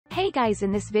Hey guys,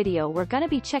 in this video we're gonna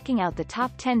be checking out the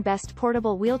top 10 best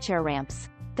portable wheelchair ramps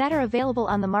that are available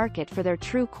on the market for their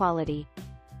true quality.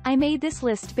 I made this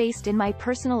list based in my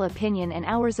personal opinion and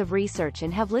hours of research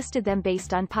and have listed them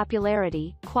based on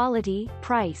popularity, quality,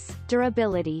 price,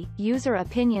 durability, user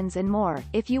opinions and more.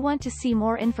 If you want to see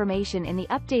more information in the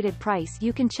updated price,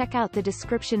 you can check out the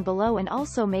description below and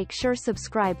also make sure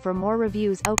subscribe for more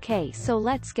reviews. Okay, so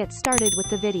let's get started with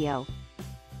the video.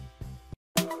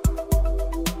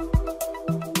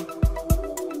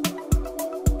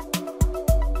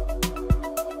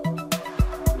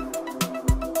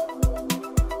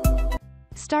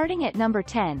 Starting at number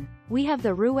 10, we have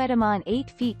the Ruedamann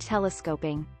 8 feet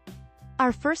telescoping.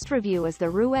 Our first review is the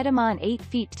Ruedamann 8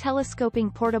 feet telescoping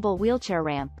portable wheelchair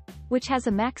ramp, which has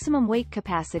a maximum weight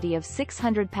capacity of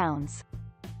 600 pounds.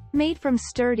 Made from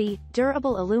sturdy,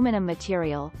 durable aluminum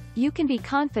material, you can be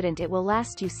confident it will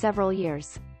last you several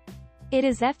years. It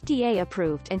is FDA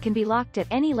approved and can be locked at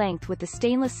any length with the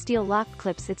stainless steel lock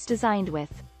clips it's designed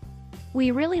with.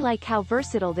 We really like how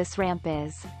versatile this ramp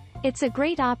is. It's a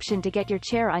great option to get your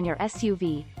chair on your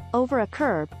SUV, over a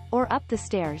curb, or up the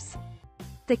stairs.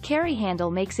 The carry handle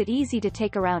makes it easy to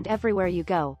take around everywhere you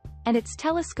go, and its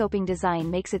telescoping design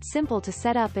makes it simple to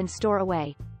set up and store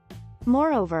away.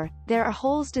 Moreover, there are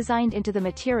holes designed into the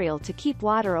material to keep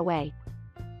water away.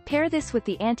 Pair this with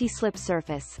the anti-slip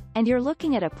surface, and you're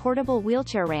looking at a portable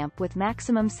wheelchair ramp with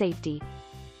maximum safety.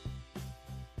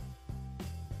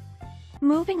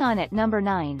 Moving on at number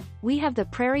 9, we have the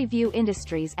Prairie View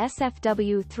Industries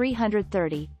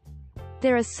SFW330.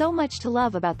 There is so much to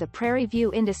love about the Prairie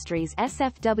View Industries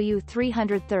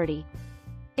SFW330.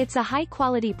 It's a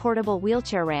high-quality portable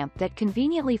wheelchair ramp that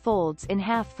conveniently folds in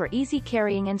half for easy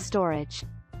carrying and storage.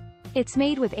 It's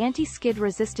made with anti-skid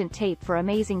resistant tape for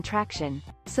amazing traction,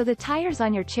 so the tires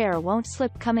on your chair won't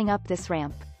slip coming up this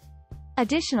ramp.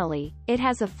 Additionally, it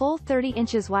has a full 30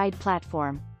 inches wide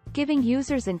platform, giving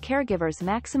users and caregivers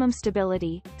maximum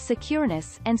stability,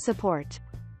 secureness, and support.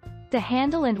 The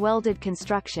handle and welded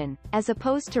construction, as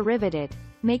opposed to riveted,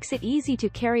 makes it easy to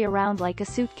carry around like a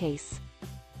suitcase.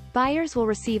 Buyers will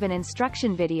receive an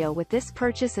instruction video with this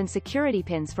purchase and security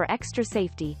pins for extra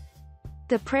safety.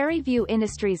 The Prairie View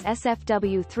Industries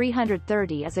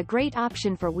SFW330 is a great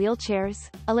option for wheelchairs,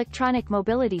 electronic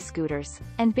mobility scooters,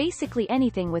 and basically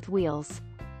anything with wheels.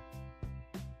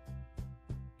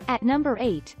 At number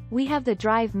 8, we have the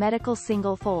Drive Medical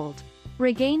Single Fold.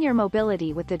 Regain your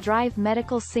mobility with the Drive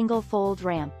Medical Single Fold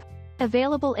ramp.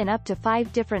 Available in up to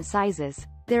 5 different sizes,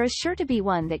 there is sure to be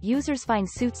one that users find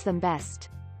suits them best.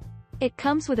 It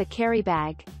comes with a carry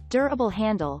bag, durable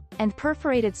handle, and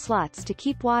perforated slots to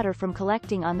keep water from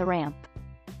collecting on the ramp.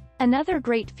 Another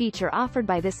great feature offered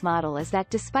by this model is that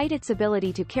despite its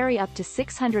ability to carry up to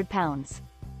 600 pounds,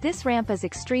 this ramp is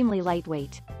extremely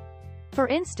lightweight. For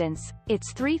instance,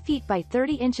 its 3 feet by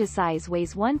 30 inches size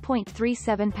weighs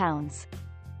 1.37 pounds.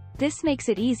 This makes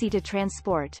it easy to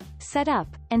transport, set up,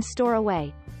 and store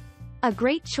away. A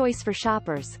great choice for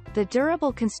shoppers, the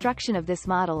durable construction of this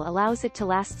model allows it to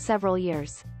last several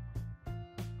years.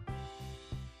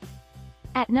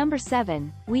 At number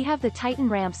 7, we have the Titan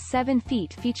Ramps 7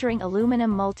 feet featuring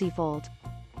Aluminum Multifold.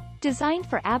 Designed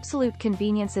for absolute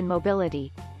convenience and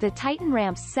mobility, the Titan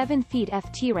Ramps 7 feet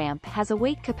FT ramp has a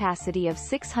weight capacity of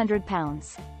 600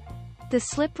 pounds. The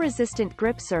slip-resistant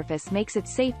grip surface makes it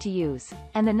safe to use,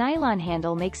 and the nylon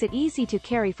handle makes it easy to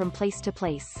carry from place to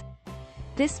place.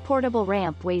 This portable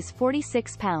ramp weighs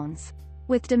 46 pounds.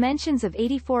 With dimensions of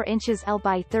 84 inches L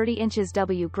by 30 inches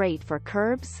W, great for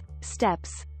curbs,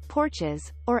 steps,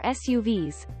 porches, or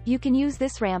SUVs, you can use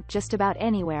this ramp just about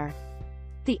anywhere.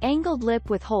 The angled lip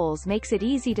with holes makes it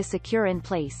easy to secure in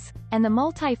place, and the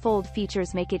multi-fold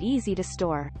features make it easy to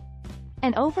store.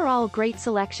 An overall great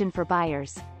selection for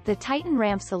buyers, the Titan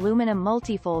Ramps Aluminum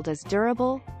Multifold is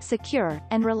durable, secure,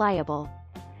 and reliable.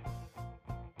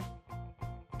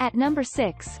 At number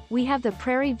 6, we have the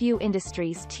Prairie View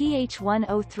Industries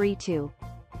TH1032.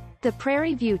 The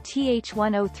Prairie View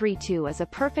TH1032 is a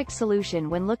perfect solution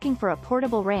when looking for a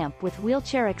portable ramp with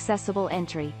wheelchair-accessible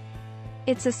entry.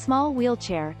 It's a small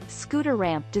wheelchair, scooter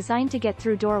ramp designed to get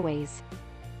through doorways.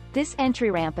 This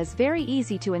entry ramp is very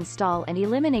easy to install and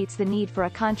eliminates the need for a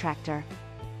contractor.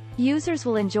 Users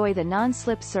will enjoy the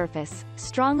non-slip surface,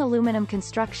 strong aluminum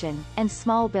construction, and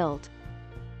small build.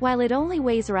 While it only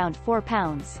weighs around 4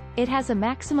 pounds, it has a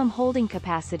maximum holding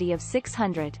capacity of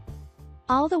 600.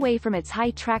 All the way from its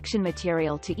high-traction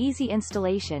material to easy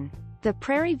installation, the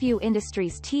Prairie View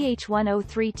Industries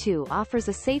TH1032 offers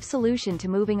a safe solution to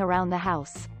moving around the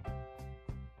house.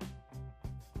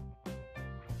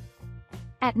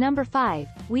 At number 5,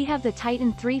 we have the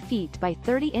Titan 3 feet by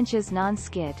 30 inches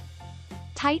non-skid.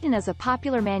 Titan is a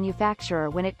popular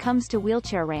manufacturer when it comes to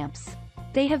wheelchair ramps.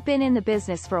 They have been in the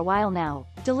business for a while now,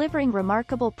 delivering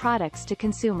remarkable products to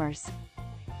consumers.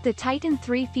 The Titan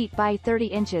 3 feet by 30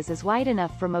 inches is wide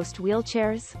enough for most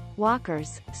wheelchairs,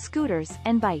 walkers, scooters,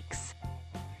 and bikes.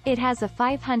 It has a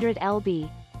 500 lb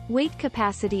weight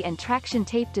capacity and traction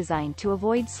tape design to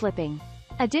avoid slipping.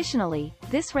 Additionally,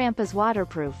 this ramp is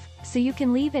waterproof, so you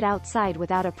can leave it outside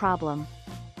without a problem.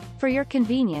 For your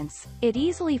convenience, it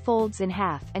easily folds in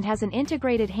half and has an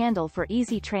integrated handle for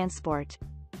easy transport.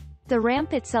 The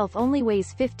ramp itself only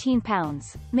weighs 15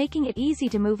 pounds, making it easy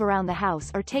to move around the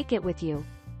house or take it with you.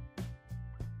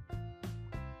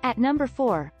 At number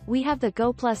 4, we have the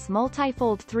Goplus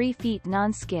Multifold 3 feet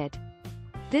Non-Skid.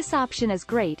 This option is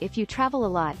great if you travel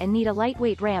a lot and need a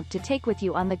lightweight ramp to take with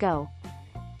you on the go.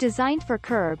 Designed for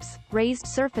curbs, raised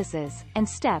surfaces, and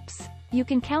steps, you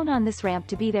can count on this ramp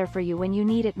to be there for you when you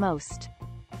need it most.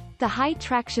 The high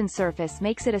traction surface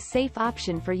makes it a safe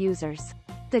option for users.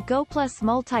 The Goplus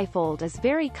Multifold is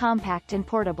very compact and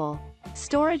portable.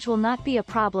 Storage will not be a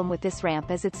problem with this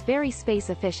ramp as it's very space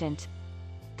efficient.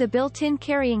 The built-in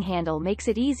carrying handle makes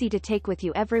it easy to take with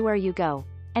you everywhere you go,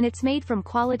 and it's made from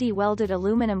quality welded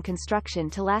aluminum construction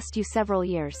to last you several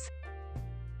years.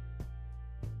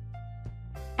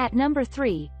 At number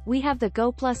 3, we have the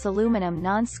Goplus Aluminum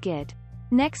Non-Skid.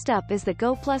 Next up is the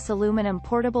Goplus Aluminum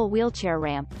Portable Wheelchair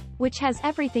Ramp, which has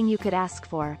everything you could ask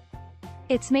for.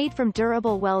 It's made from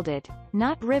durable welded,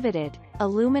 not riveted,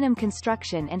 aluminum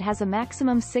construction and has a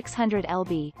maximum 600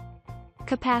 lb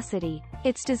capacity.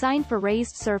 It's designed for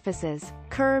raised surfaces,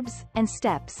 curbs, and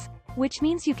steps, which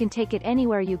means you can take it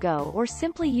anywhere you go or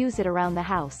simply use it around the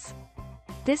house.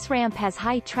 This ramp has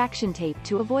high traction tape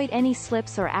to avoid any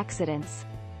slips or accidents.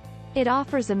 It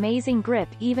offers amazing grip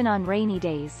even on rainy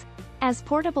days. As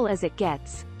portable as it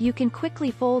gets, you can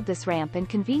quickly fold this ramp and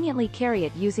conveniently carry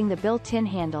it using the built-in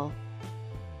handle.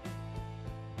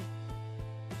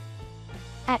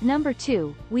 At number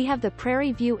 2, we have the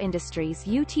Prairie View Industries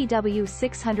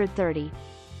UTW630.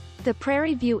 The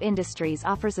Prairie View Industries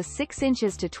offers a 6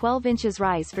 inches to 12 inches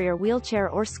rise for your wheelchair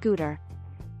or scooter.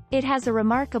 It has a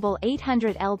remarkable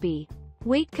 800 lb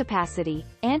weight capacity,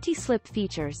 anti-slip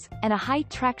features, and a high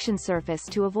traction surface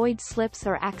to avoid slips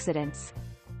or accidents.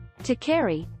 To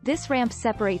carry, this ramp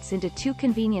separates into 2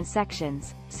 convenient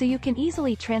sections, so you can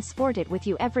easily transport it with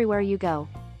you everywhere you go.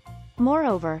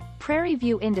 Moreover, Prairie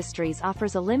View Industries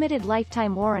offers a limited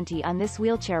lifetime warranty on this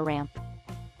wheelchair ramp.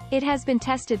 It has been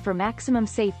tested for maximum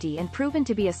safety and proven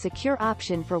to be a secure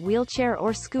option for wheelchair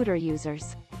or scooter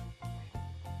users.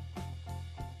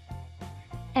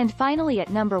 And finally at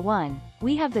number 1,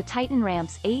 we have the Titan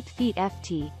Ramps 8 feet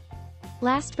FT.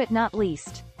 Last but not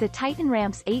least, the Titan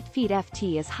Ramps 8 feet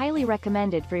FT is highly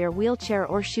recommended for your wheelchair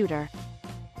or scooter.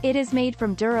 It is made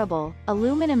from durable,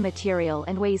 aluminum material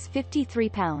and weighs 53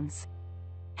 pounds.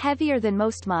 Heavier than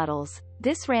most models,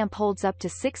 this ramp holds up to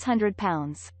 600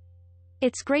 pounds.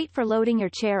 It's great for loading your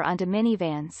chair onto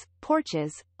minivans,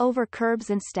 porches, over curbs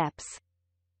and steps.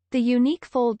 The unique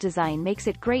fold design makes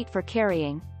it great for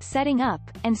carrying, setting up,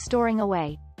 and storing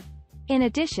away. In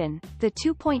addition, the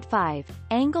 2.5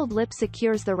 angled lip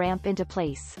secures the ramp into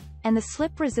place, and the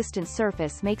slip-resistant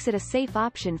surface makes it a safe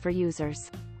option for users.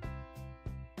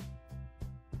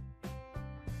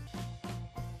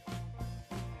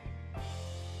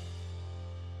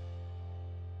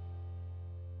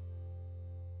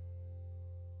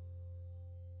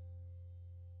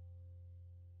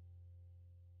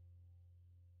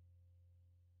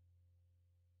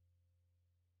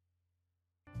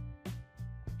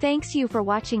 Thanks you for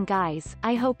watching guys.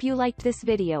 I hope you liked this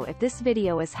video. If this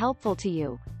video is helpful to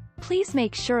you, please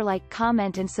make sure like,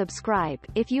 comment and subscribe.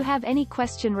 If you have any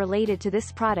question related to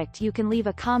this product you can leave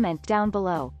a comment down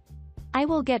below. I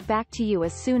will get back to you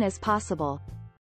as soon as possible.